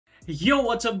Yo,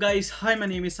 what's up guys? Hi, my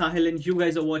name is Sahil and you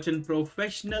guys are watching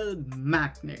Professional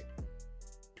Magnet.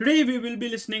 Today we will be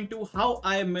listening to How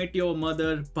I Met Your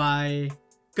Mother by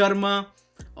Karma.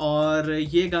 और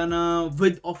ये गाना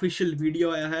with official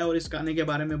video आया है और इस गाने के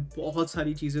बारे में बहुत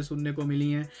सारी चीज़ें सुनने को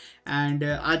मिली हैं एंड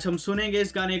आज हम सुनेंगे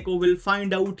इस गाने को। विल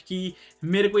फाइंड आउट कि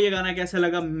मेरे को ये गाना कैसा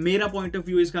लगा, मेरा पॉइंट ऑफ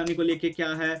व्यू इस गाने को लेके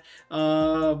क्या है,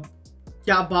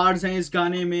 क्या बार्ड्स हैं इस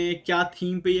गाने में, क्या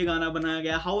थीम पे ये गाना बनाया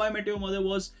गया। How I met your mother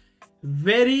was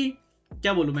very,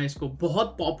 क्या बोलूँ मैं इसको,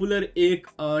 बहुत पॉपुलर एक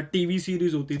टीवी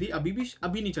सीरीज होती थी। अभी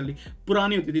नहीं चल रही,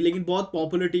 पुरानी होती थी लेकिन बहुत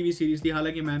पॉपुलर टीवी सीरीज थी।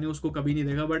 हालांकि मैंने उसको कभी नहीं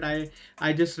देखा but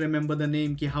I just remember the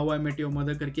name कि how I met your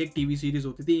mother करके एक टीवी सीरीज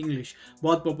होती थी, इंग्लिश,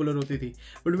 बहुत पॉपुलर होती थी।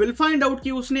 बट विल फाइंड आउट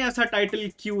कि उसने ऐसा टाइटल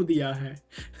क्यों दिया है।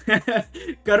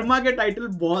 कर्मा के टाइटल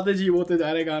बहुत अजीब होते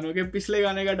जा रहे गानों के। पिछले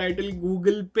गाने का टाइटल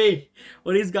गूगल पे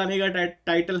और इस गाने का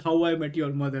title how I met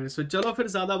your mother. सो चलो फिर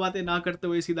ज्यादा बातें ना करते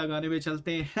हुए सीधा गाने में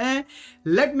चलते हैं।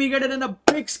 Let me get it in a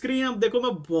big screen. अब देखो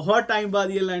मैं बहुत टाइम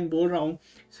बाद ये लाइन बोल रहा हूं,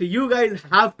 so you guys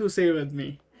have to से with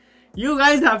me, you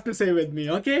guys have to say with me,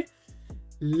 okay?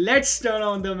 Let's turn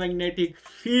on the magnetic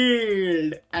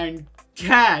field and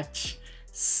catch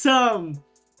some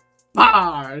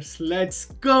bars. Let's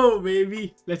go baby,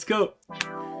 let's go.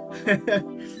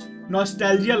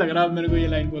 Nostalgia लग रहा है मेरे को ये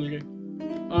line बोल के।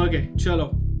 Okay, चलो।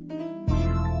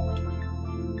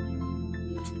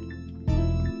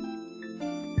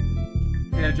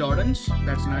 Air Jordans,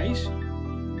 that's nice.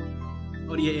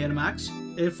 और ये Air Max,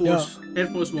 Air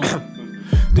Force One.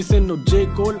 This ain't no J.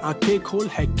 Cole, a cake hole,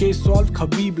 है case solved.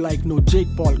 Khabib like no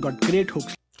Jake Paul, got great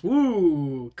hooks.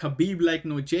 Ooh, Khabib like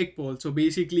no Jake Paul. So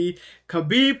basically,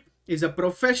 Khabib is a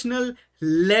professional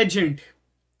legend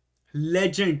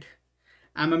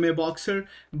MMA boxer.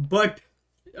 But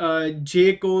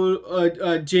Jake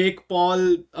Paul,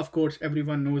 of course,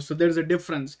 everyone knows. So there's a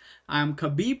difference. I am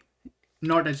Khabib,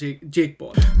 not a Jake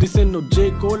Paul. This ain't no J.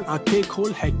 Cole, a cake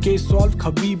hole, है case solved.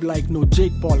 Khabib like no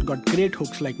Jake Paul, got great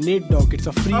hooks like Nate Dogg. It's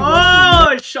a free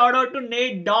Oh, shout out to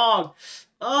Nate Dogg.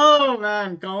 Oh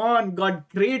man, come on, got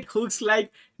great hooks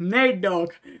like Nate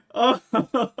Dogg. Oh,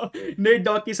 Nate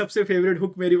Dogg की सबसे favorite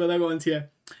hook मेरी पता कौन सी है?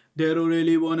 They don't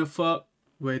really wanna fuck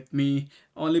with me.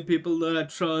 Only people that I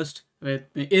trust with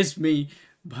me is me.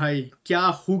 भाई क्या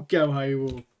hook क्या भाई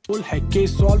वो? है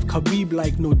case solved. Khabib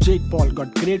like no Jake Paul,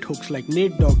 got great hooks like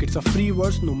Nate Dogg. It's a free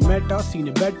verse, no meta.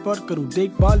 सीने bed पर करूँ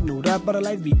देखभाल, no rapper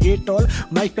alive, we ate all.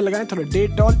 Mic पे लगाएं थोड़ा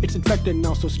date all. It's infected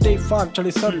now, so stay far.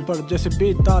 चढ़े sir पर जैसे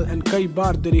बेताल and कई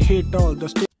बार तेरे hate all.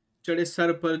 The चढ़े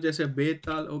सर पर जैसे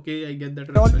बेताल. Okay, I get that.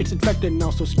 It's infected now,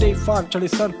 so stay far. चढ़े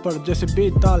सर पर जैसे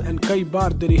बेताल and कई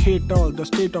बार तेरे hate all. The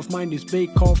state of mind is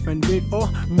bake off and wait. Oh,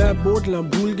 मैं बोलना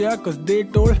भूल गया cause they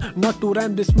told not to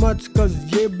rhyme this much cause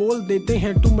ये बोल देते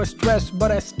हैं too much stress.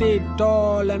 But I stay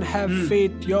tall and have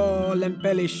faith y'all. And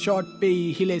पहले shot पे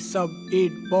हिले सब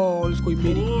 8 balls. कोई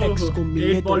मेरी ex को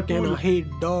मिले तो कहना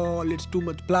hate doll. It's too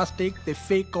much plastic. They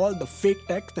fake all the fake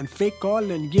text and fake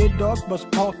all. And ये dog बस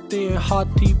भागते हैं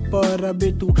हाथी पर.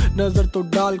 अबे तू नजर तो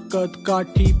डाल कद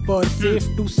काठी पर. सेफ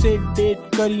टू से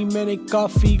डेट करी मैंने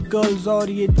काफी गर्ल्स और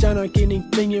ये जाना कि नहीं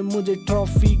चाहिए मुझे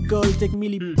ट्रॉफी गर्ल्स. एक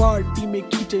मिली पार्टी में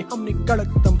खींचे हमने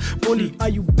कड़क दम. बोली आर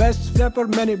यू बेस्ट रैपर,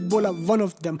 मैंने बोला one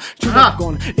of them. Should have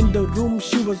gone in the room,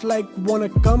 she was like वांना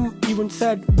come, even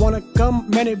said वांना कम.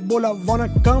 मैंने बोला वांना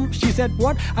कम, she said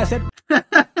what, I said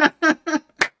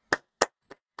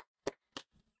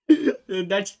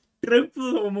that's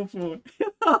triple homophone.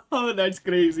 Oh, that's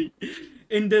crazy.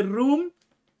 In the room,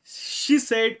 she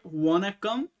said wanna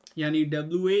come, yani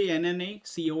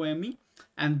WANNACOME,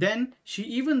 and then she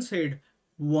even said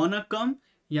wanna come,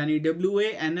 yani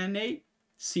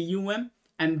WANNACUM,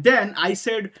 and then I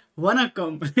said wanna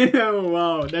come.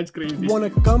 Wow, that's crazy. Wanna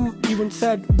come, even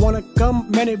said wanna come.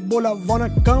 मैंने बोला wanna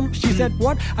come, she said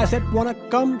what, I said wanna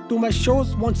come to my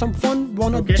shows, want some fun,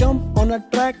 wanna jump on a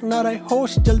track, ना रहे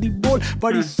होश, जल्दी बोल.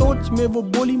 बड़ी सोच में वो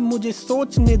बोली मुझे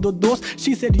सोचने दो दोस्त.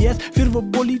 She said yes, फिर वो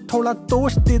बोली थोड़ा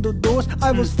तोश दे दो दोस्त.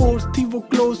 I was forced, थी वो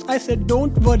close, I said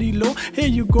don't worry low,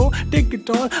 here you go, take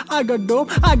it all. I got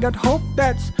dope, I got hope,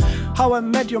 that's how I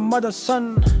met your mother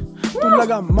son. तू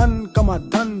लगा मन कमा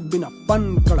धन बिना पन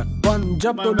कड़क पन.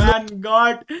 जब तो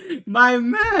my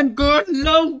man got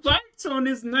love bites on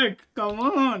his neck. Come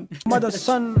on. mother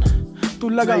son, तू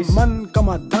लगा मन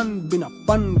कमा धन बिना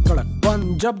पन कड़क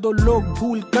पन. जब दो लोग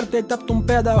भूल करते तब तुम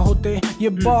पैदा होते. ये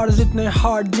बार्स इतने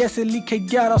हार्ड जैसे लिखे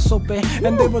 1100 पे.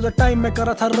 And there was a time मैं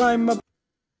करा था rhyme.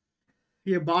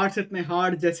 ये बार्स इतने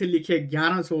हार्ड जैसे लिखे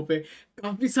 1100 पे,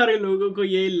 काफी सारे लोगों को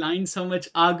ये लाइन समझ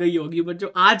आ गई होगी, बट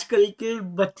जो आजकल के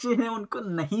बच्चे हैं उनको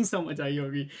नहीं समझ आई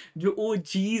होगी। जो ओ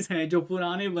चीज हैं, जो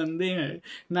पुराने बंदे हैं,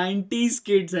 90s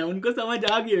किड्स हैं, उनको समझ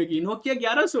आ गई होगी। Nokia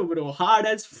 1100 bro, hard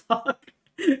as fuck.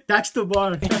 That's the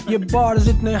bar. ये बार्स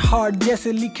इतने हार्ड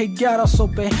जैसे लिखे 1100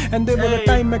 पे, एंड दे वाला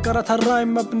टाइम में करा था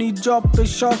राइम अपनी जॉब पे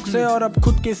शौक से, और अब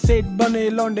खुद के सेट बने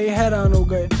लौंडे हैरान हो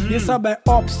गए। ये सब है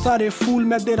ऑप सारे फूल,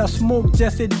 मैं तेरा स्मोक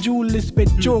जैसे जूल, इस पे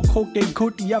चोक होके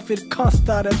घुट या फिर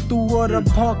खांसता रह तू, और अब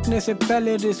भौंकने से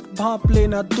पहले रिस्क भांप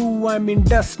लेना तू, आई मीन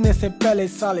डसने से पहले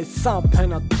साले सांप है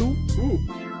ना तू।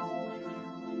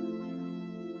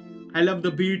 I love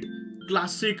the beat,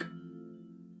 classic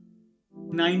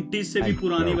 90s से भी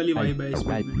पुरानी वाली वाइब है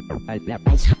इसमें।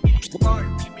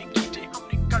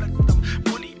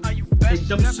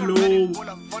 एकदम slow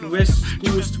west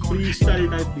coast free style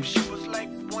type beat.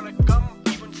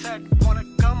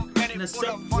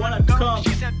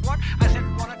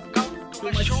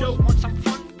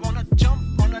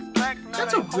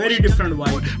 That's a very different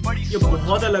vibe. ये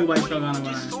बहुत अलग वाइब का गाना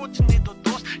बना है।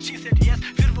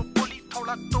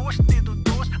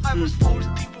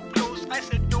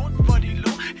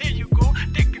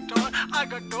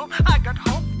 I got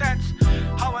hope, that's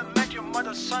how I met your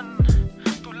mother's son.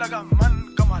 तू लगा मन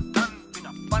कमा धन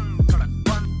बिना पन कड़क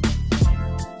पन।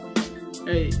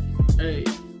 Hey, hey,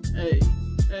 hey,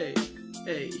 hey,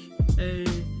 hey, hey,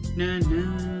 na na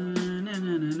na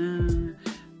na na na।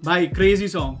 भाई crazy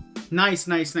song, nice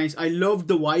nice nice, I love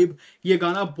the vibe. ये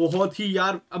गाना बहुत ही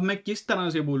यार, अब मैं किस तरह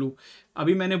से बोलूँ।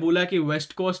 अभी मैंने बोला कि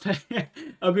वेस्ट कोस्ट है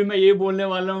अभी मैं ये बोलने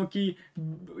वाला हूँ कि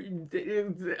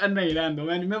नहीं रहने दो,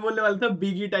 मैं बोलने वाला था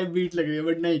बिगी टाइप बीट लग रही है,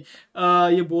 बट नहीं,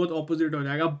 ये बहुत ऑपोजिट हो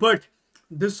जाएगा। But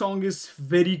this song is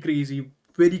very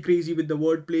crazy with the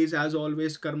word place as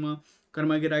always.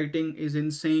 Karma की writing is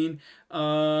insane.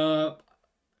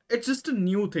 It's just a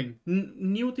new thing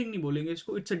नहीं बोलेंगे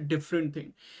इसको, इट्स अ डिफरेंट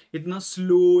थिंग। इतना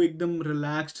स्लो, एकदम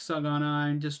रिलैक्स्ड सा गाना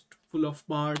and just full of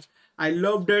parts. I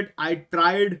loved it, I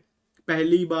tried,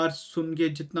 पहली बार सुन के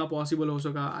जितना पॉसिबल हो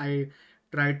सका I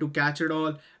try to catch it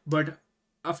all, but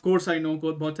of course I know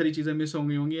को बहुत सारी चीज़ें मिस हो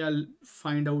गई होंगी। I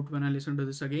find out when I listen to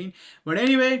this again, but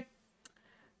anyway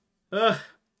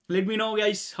let me know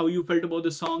guys how you felt about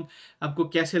this song. आपको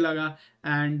कैसे लगा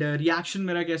एंड रिएक्शन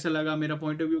मेरा कैसा लगा, मेरा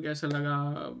पॉइंट ऑफ व्यू कैसा लगा।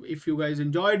 If you guys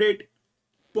enjoyed it,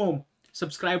 boom,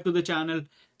 subscribe to the channel,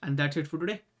 and that's it for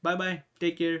today. Bye bye,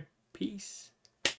 take care, peace.